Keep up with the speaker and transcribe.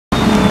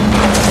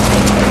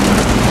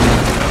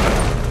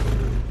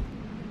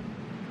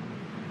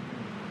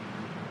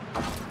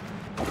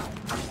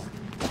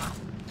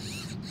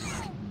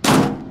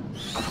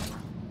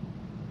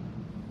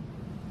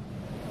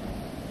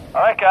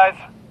guys?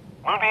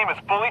 Moonbeam is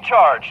fully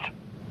charged.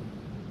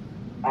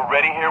 We're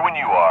ready here when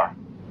you are.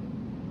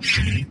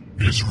 She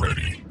is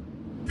ready.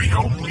 The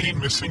only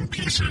missing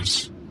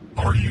pieces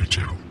are you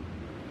two.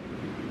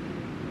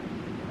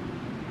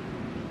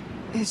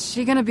 Is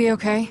she gonna be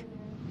okay?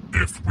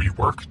 If we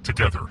work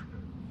together,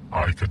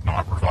 I could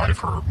not revive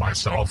her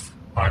myself.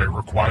 I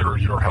require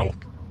your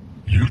help.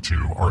 You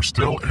two are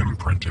still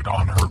imprinted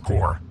on her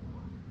core.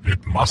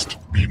 It must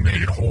be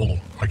made whole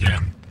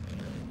again.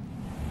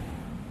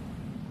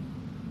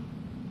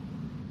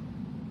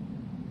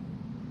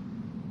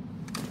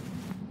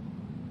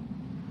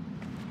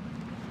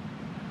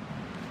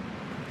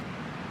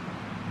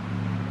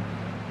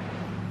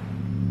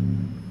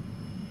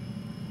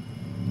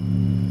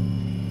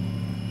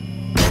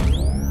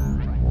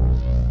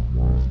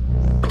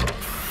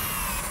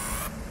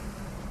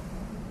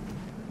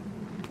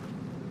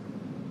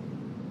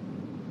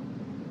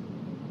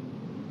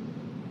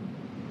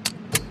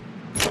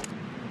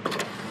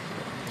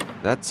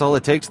 That's all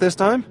it takes this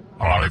time?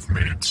 I've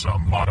made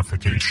some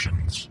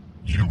modifications.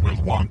 You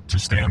will want to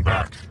stand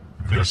back.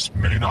 This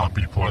may not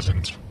be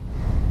pleasant.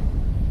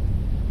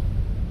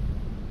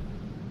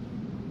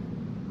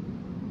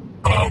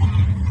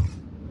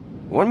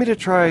 Want me to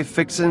try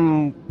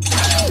fixing...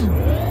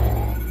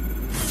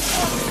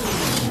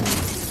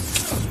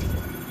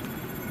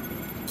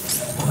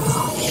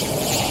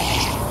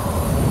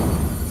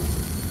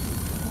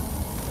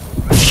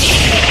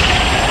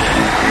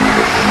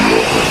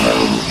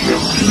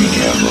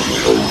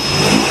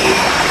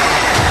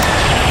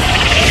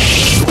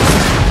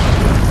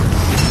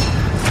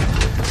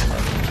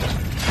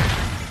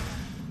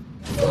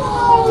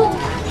 Whoa!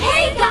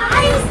 Hey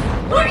guys!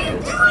 What are you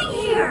doing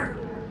here?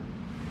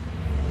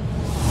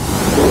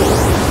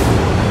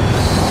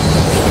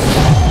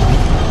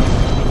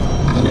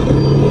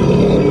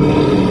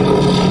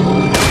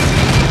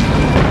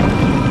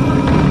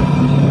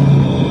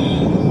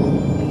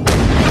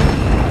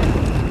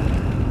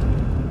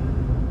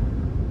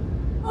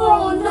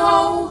 Oh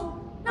no!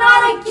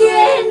 Not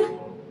again!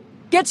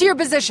 Get to your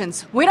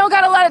positions. We don't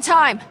got a lot of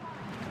time.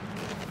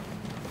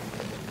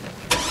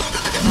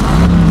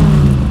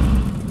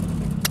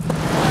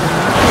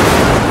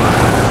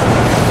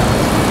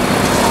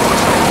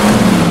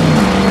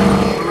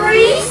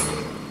 Reese?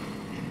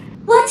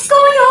 What's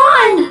going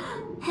on?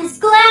 As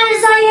glad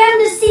as I am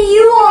to see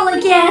you all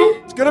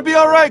again. It's gonna be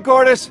alright,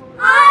 Gortys.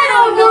 I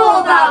don't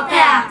know about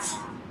that.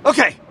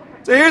 Okay,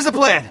 so here's the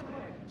plan.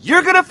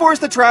 You're gonna force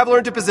the Traveler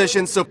into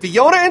position so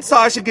Fiona and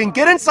Sasha can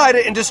get inside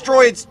it and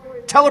destroy its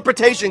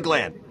teleportation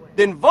gland.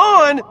 Then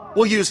Vaughn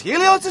will use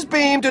Helios'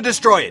 beam to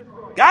destroy it.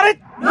 Got it?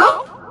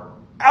 Nope.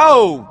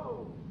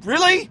 Oh,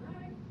 really?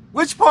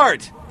 Which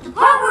part? The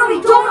part where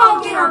we don't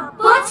all get our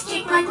butts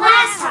kicked like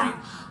last time.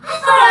 I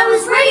thought I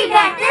was ready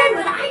back then,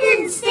 but I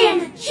didn't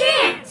stand a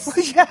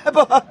chance. Yeah,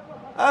 but,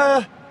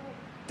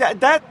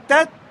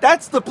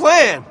 that's the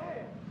plan.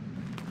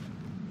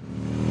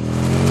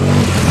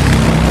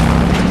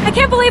 I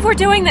can't believe we're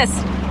doing this.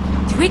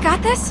 Do we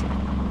got this?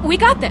 We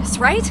got this,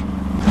 right?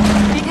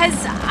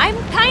 Because I'm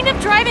kind of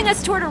driving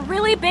us toward a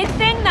really big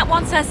thing that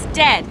wants us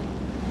dead.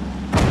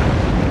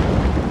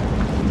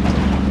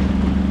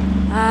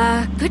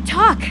 Good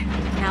talk.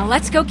 Now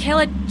let's go kill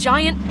a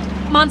giant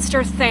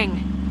monster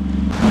thing.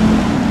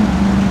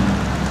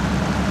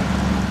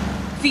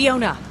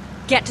 Fiona,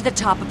 get to the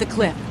top of the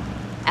cliff.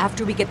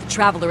 After we get the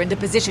Traveler into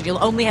position,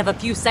 you'll only have a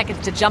few seconds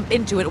to jump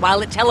into it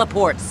while it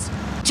teleports.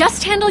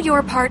 Just handle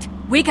your part.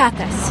 We got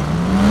this.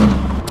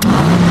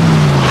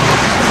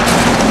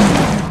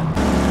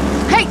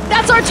 Hey,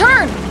 that's our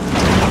turn!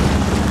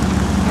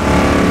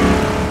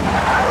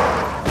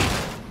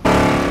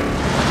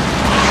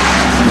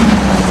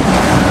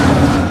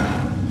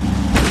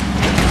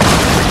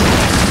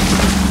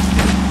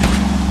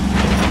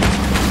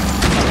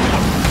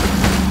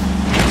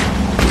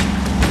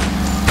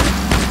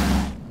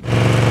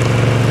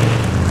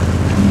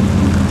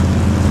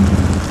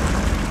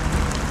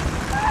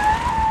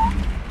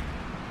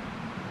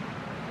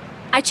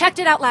 I checked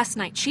it out last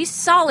night. She's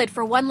solid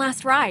for one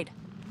last ride.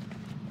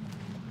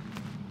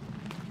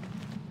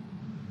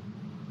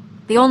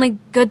 The only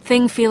good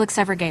thing Felix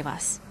ever gave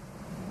us.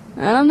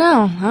 I don't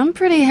know. I'm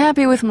pretty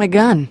happy with my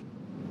gun.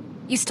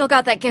 You still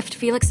got that gift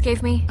Felix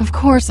gave me? Of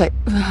course I...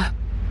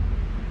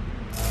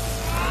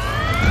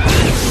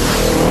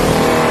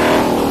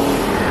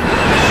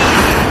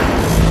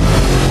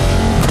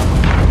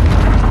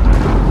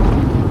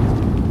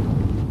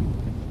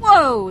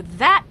 Whoa,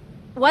 that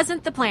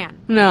wasn't the plan.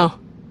 No.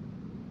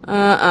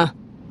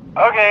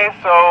 Okay,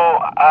 so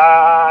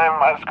I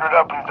might have screwed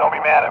up. Please don't be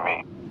mad at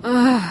me.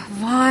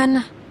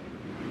 Vaughn.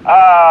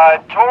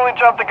 Totally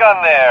jumped the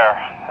gun there.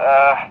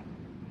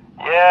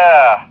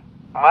 Yeah,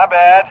 my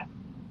bad.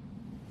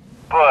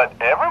 But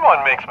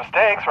everyone makes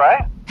mistakes,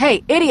 right?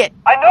 Hey, idiot!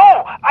 I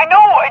know! I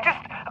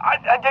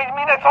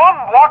mean, I saw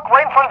him walk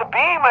right in front of the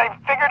beam. I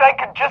figured I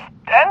could just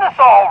end this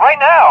all right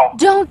now.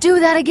 Don't do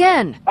that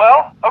again!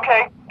 Well,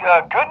 okay,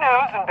 good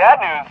news and bad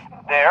news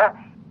there.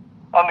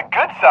 On the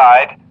good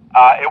side,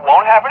 it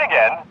won't happen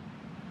again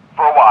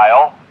for a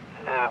while.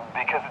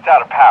 Because it's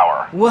out of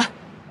power. What?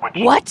 Which,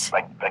 What?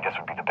 I guess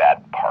would be the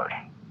bad part.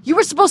 You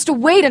were supposed to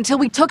wait until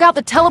we took out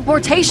the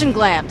teleportation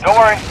gland. Don't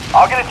worry,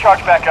 I'll get it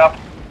charged back up.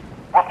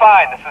 We're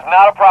fine, this is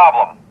not a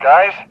problem.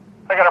 Guys,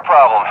 I got a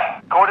problem.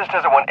 Gortys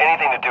doesn't want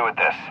anything to do with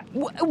this.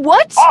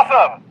 What?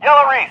 Awesome!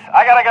 Yellow Reese,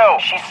 I gotta go.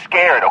 She's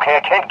scared, okay? I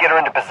can't get her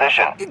into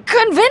position.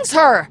 Convince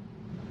her!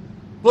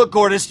 Look,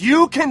 Gortys,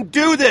 you can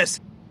do this!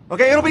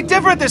 Okay, it'll be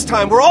different this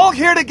time. We're all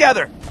here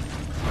together.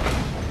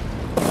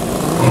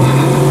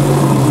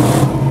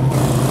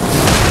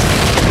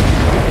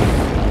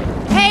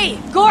 Hey,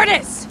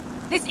 Gortys!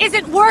 This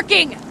isn't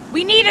working!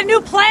 We need a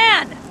new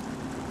plan!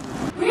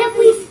 But if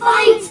we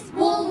fight,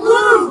 we'll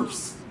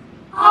lose.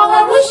 Oh,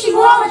 I wish you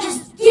all had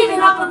just given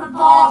up on the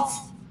vault.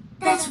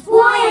 That's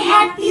why I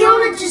had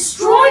Fiona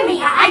destroy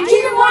me. I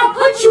didn't want to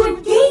put you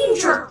in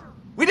danger.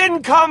 We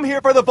didn't come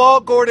here for the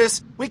vault,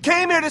 Gortys. We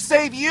came here to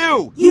save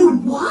you. You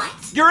what?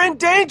 You're in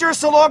danger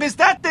so long as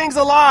that thing's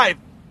alive.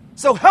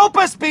 So help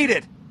us beat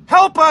it.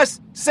 Help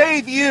us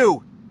save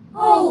you.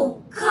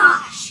 Oh,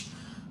 gosh.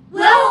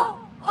 Well,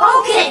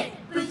 okay,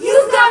 but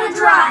you've got to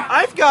drive.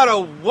 I've got a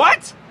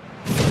what?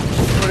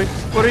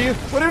 What are you?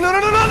 No!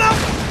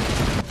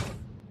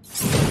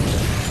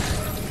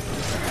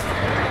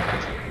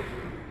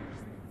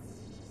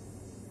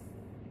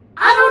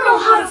 I don't know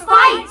how to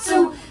fight,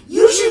 so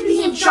you should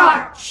be in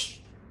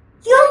charge.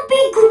 You'll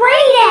be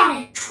great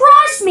at it,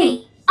 trust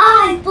me.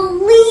 I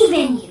believe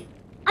in you.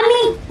 I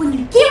mean, when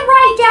you get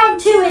right down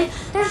to it,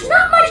 there's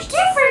not much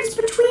difference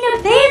between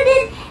a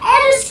bandit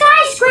and a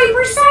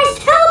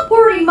skyscraper-sized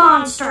teleporting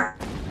monster.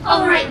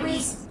 All right,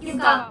 Reese, you've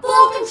got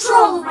full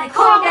control of my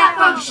combat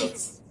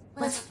functions.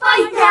 Let's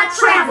fight that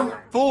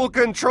traveler. Full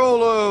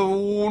control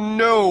of...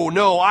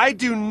 No, I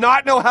do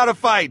not know how to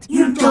fight.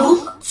 You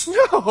don't?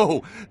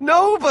 No,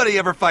 nobody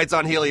ever fights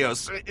on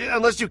Helios,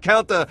 unless you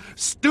count the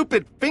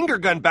stupid finger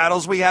gun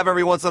battles we have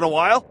every once in a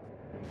while.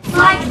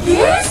 Like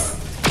this?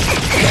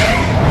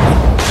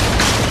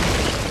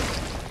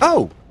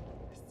 Oh,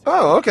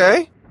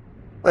 okay.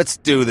 Let's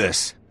do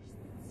this.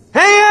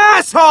 Hey,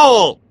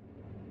 asshole!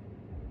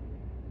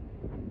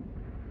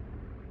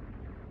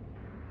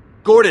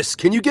 Gortys,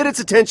 can you get its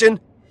attention?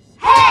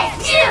 Hey,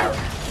 you!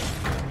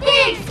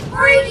 Big,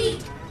 freaky,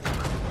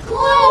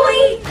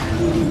 glowy,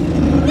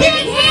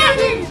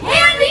 big-handed,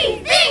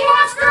 handy thing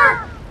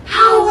monster!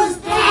 How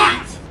was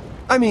that?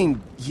 I mean,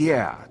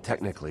 yeah,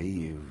 technically,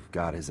 you've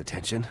got his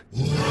attention.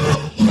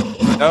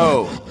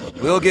 Oh,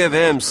 we'll give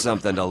him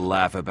something to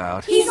laugh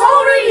about. He's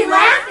already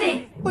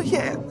laughing! Well,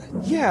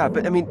 yeah,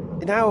 but I mean,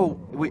 now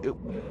we...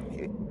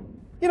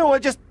 You know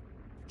what, just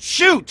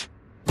shoot!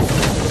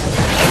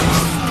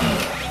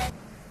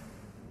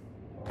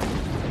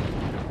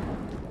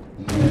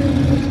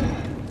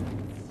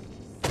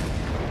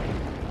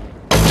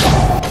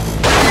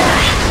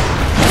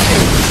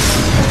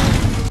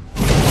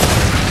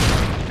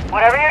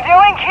 Whatever you're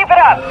doing, keep it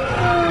up!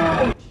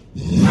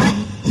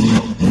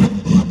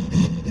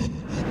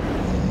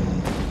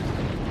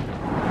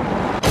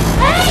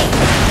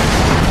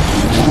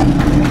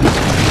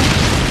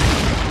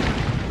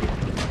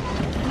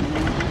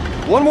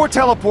 One more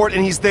teleport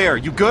and he's there.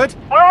 You good?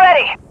 We're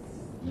ready!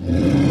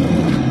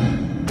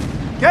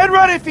 Get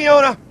ready,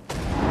 Fiona!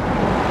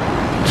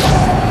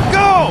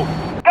 Go!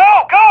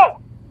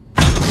 Go!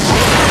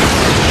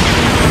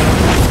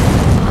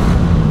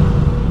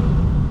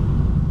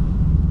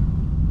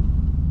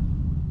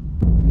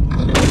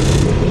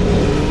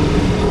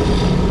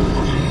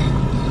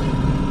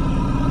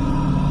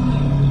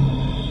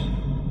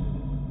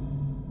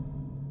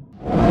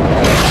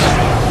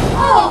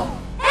 Oh,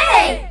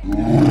 hey!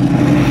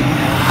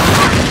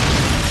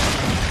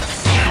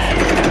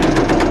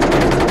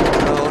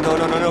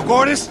 No,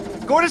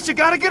 Gortys, you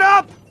gotta get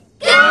up!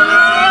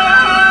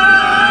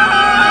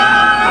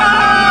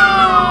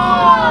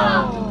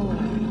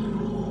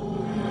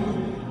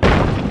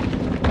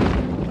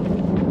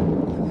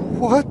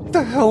 What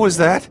the hell was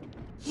that?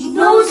 He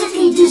knows if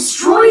he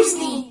destroys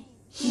me,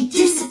 he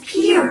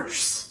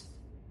disappears.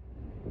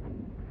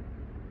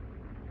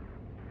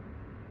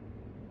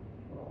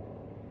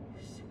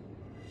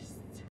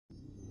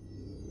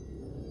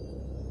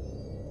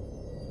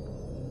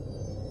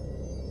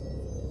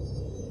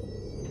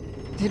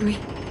 Did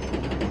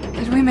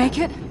we make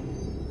it?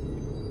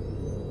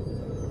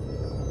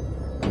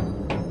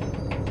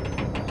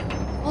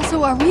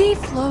 Also, are we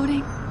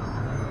floating?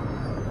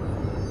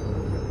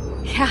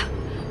 Yeah,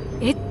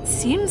 it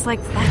seems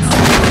like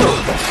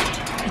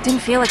that's... It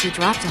didn't feel like we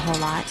dropped a whole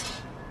lot.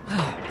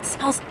 It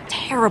smells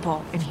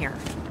terrible in here.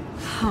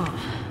 Huh.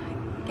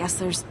 Guess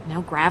there's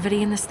no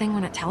gravity in this thing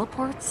when it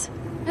teleports?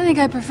 I think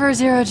I prefer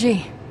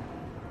zero-G.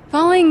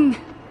 Falling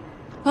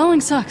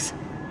sucks.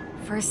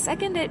 For a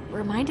second, it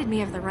reminded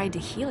me of the ride to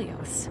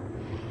Helios.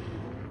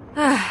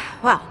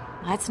 Well,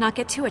 let's not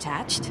get too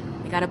attached.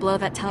 We gotta blow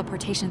that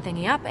teleportation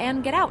thingy up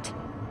and get out.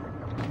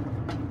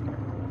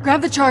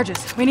 Grab the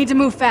charges. We need to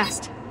move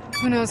fast.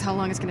 Who knows how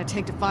long it's gonna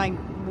take to find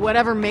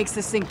whatever makes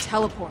this thing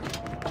teleport.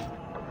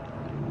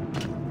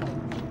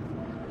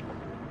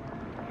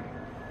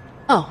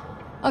 Oh,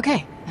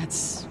 okay.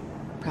 That's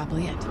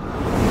probably it.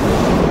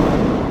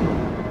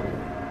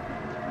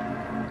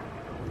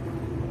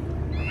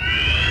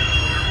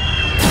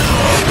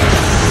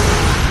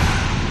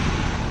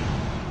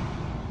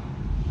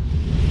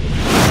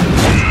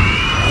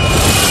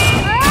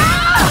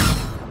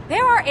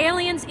 There are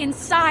aliens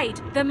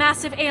inside the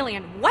massive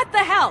alien. What the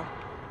hell?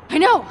 I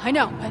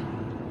know,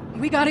 but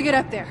we gotta get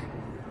up there.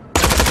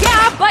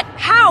 Yeah, but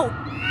how?